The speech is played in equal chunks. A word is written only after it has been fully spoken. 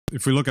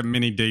if we look at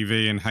mini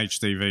DV and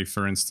HDV,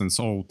 for instance,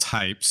 all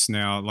tapes.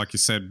 Now, like you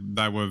said,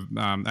 they were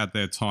at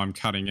their time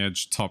cutting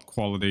edge, top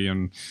quality,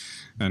 and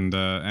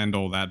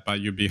all that.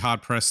 But you'd be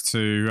hard pressed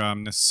to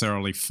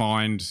necessarily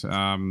find.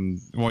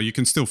 Well, you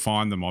can still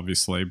find them,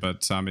 obviously,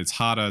 but it's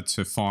harder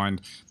to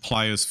find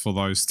players for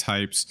those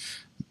tapes.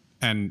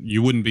 And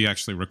you wouldn't be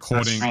actually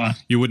recording. That's right.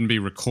 You wouldn't be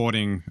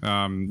recording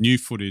new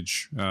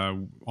footage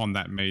on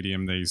that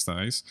medium these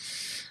days.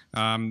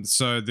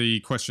 So the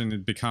question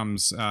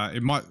becomes: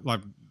 it might, like,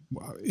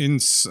 in a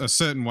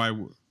certain way,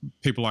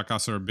 people like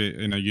us are a bit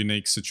in a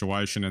unique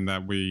situation in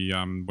that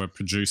we're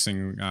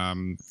producing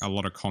a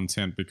lot of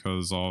content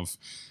because of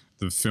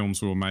the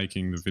films we were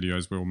making, the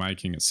videos we were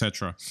making,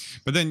 etc.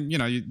 But then,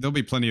 there'll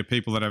be plenty of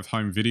people that have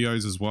home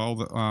videos as well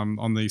that,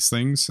 on these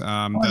things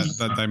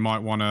that they might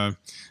want to,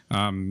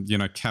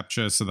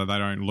 capture so that they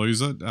don't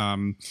lose it.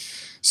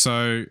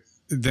 So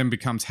it then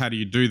becomes, how do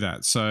you do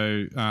that?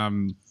 So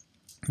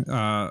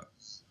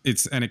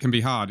it can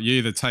be hard. You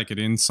either take it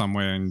in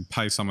somewhere and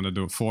pay someone to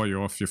do it for you,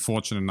 or if you're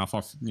fortunate enough,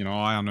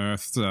 I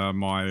unearthed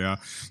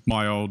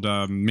my old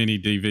mini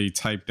DV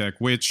tape deck,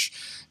 which,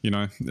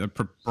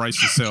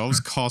 brace yourselves,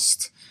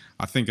 cost,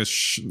 I think, a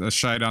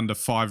shade under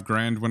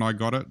 $5,000 when I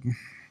got it.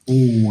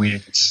 Oh,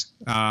 yes.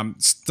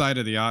 State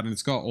of the art, and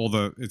it's got all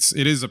it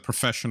is a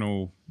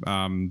professional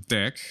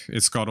deck.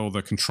 It's got all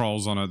the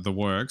controls on it, the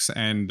works,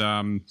 and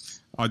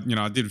I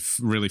did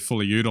really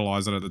fully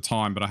utilize it at the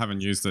time, but I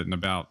haven't used it in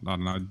about, I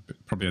don't know,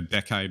 probably a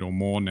decade or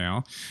more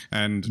now.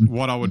 And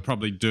what I would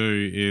probably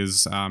do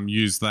is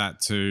use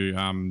that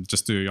to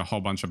just do a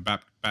whole bunch of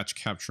batch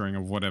capturing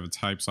of whatever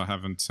tapes I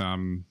haven't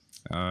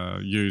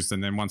used,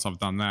 and then once I've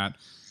done that,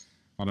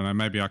 I don't know,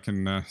 maybe I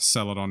can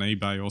sell it on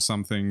eBay or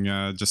something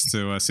just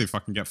to see if I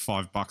can get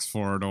 $5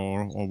 for it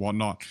or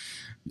whatnot.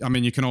 I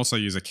mean, you can also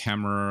use a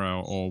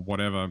camera or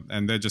whatever,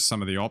 and they're just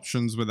some of the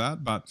options with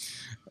that. But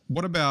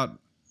what about,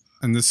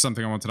 and this is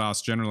something I wanted to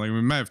ask generally,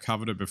 we may have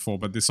covered it before,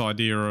 but this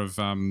idea of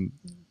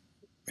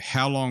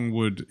how long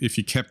would, if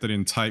you kept it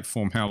in tape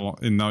form, how long,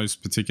 in those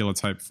particular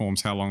tape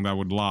forms, how long they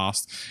would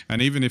last? And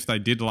even if they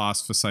did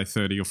last for, say,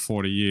 30 or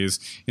 40 years,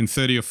 in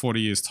 30 or 40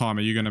 years' time,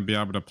 are you going to be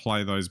able to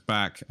play those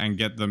back and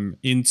get them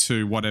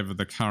into whatever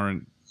the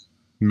current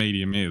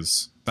medium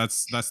is?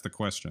 That's the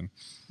question.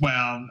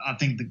 Well, I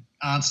think the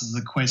answer to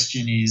the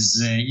question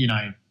is,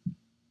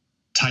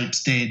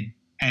 tape's dead,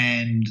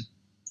 and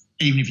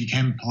even if you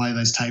can play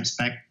those tapes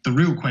back, the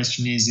real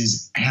question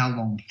is how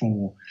long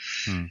for?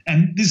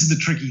 And this is the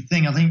tricky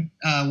thing. I think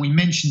we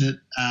mentioned it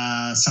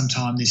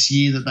sometime this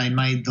year that they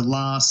made the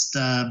last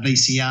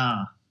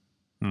VCR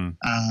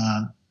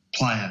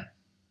player.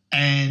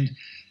 And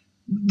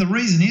the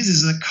reason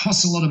is that it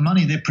costs a lot of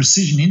money. They're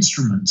precision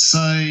instruments.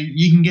 So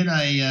you can get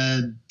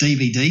a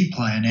DVD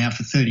player now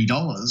for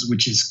 $30,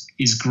 which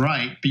is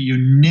great, but you're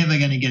never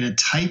going to get a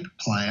tape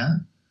player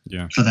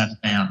for that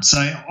amount. So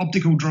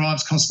optical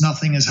drives cost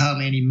nothing. There's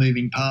hardly any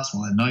moving parts.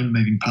 Well, there are no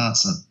moving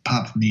parts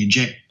apart from the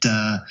eject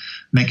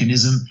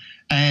mechanism,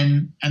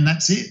 and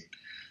that's it.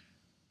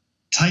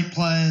 Tape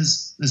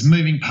players, there's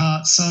moving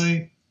parts. So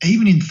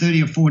even in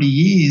 30 or 40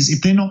 years,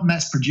 if they're not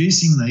mass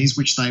producing these,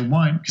 which they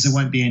won't because there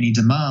won't be any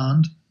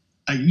demand,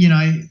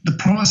 the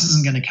price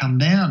isn't going to come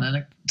down.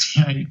 And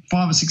 $500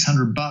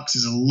 or $600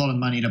 is a lot of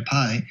money to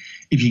pay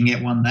if you can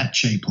get one that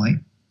cheaply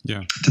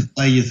to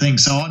play your thing.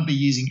 So I'd be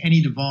using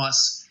any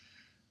device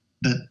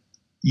that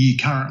you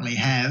currently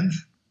have,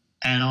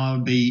 and I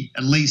would be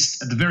at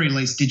the very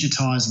least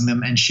digitizing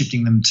them and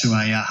shifting them to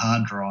a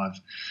hard drive.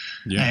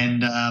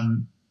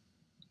 And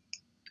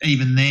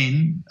even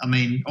then, I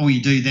mean, all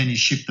you do then is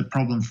shift the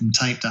problem from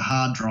tape to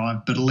hard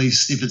drive, but at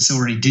least if it's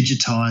already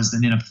digitized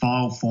and in a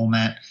file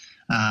format,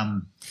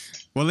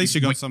 well, at least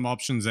you got some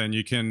options then.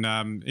 You can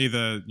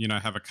either,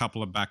 have a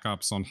couple of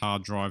backups on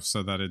hard drive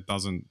so that it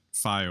doesn't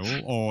fail,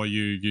 or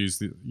you use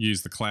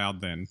the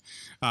cloud then.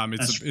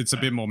 It's a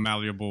bit more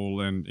malleable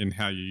in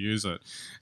how you use it.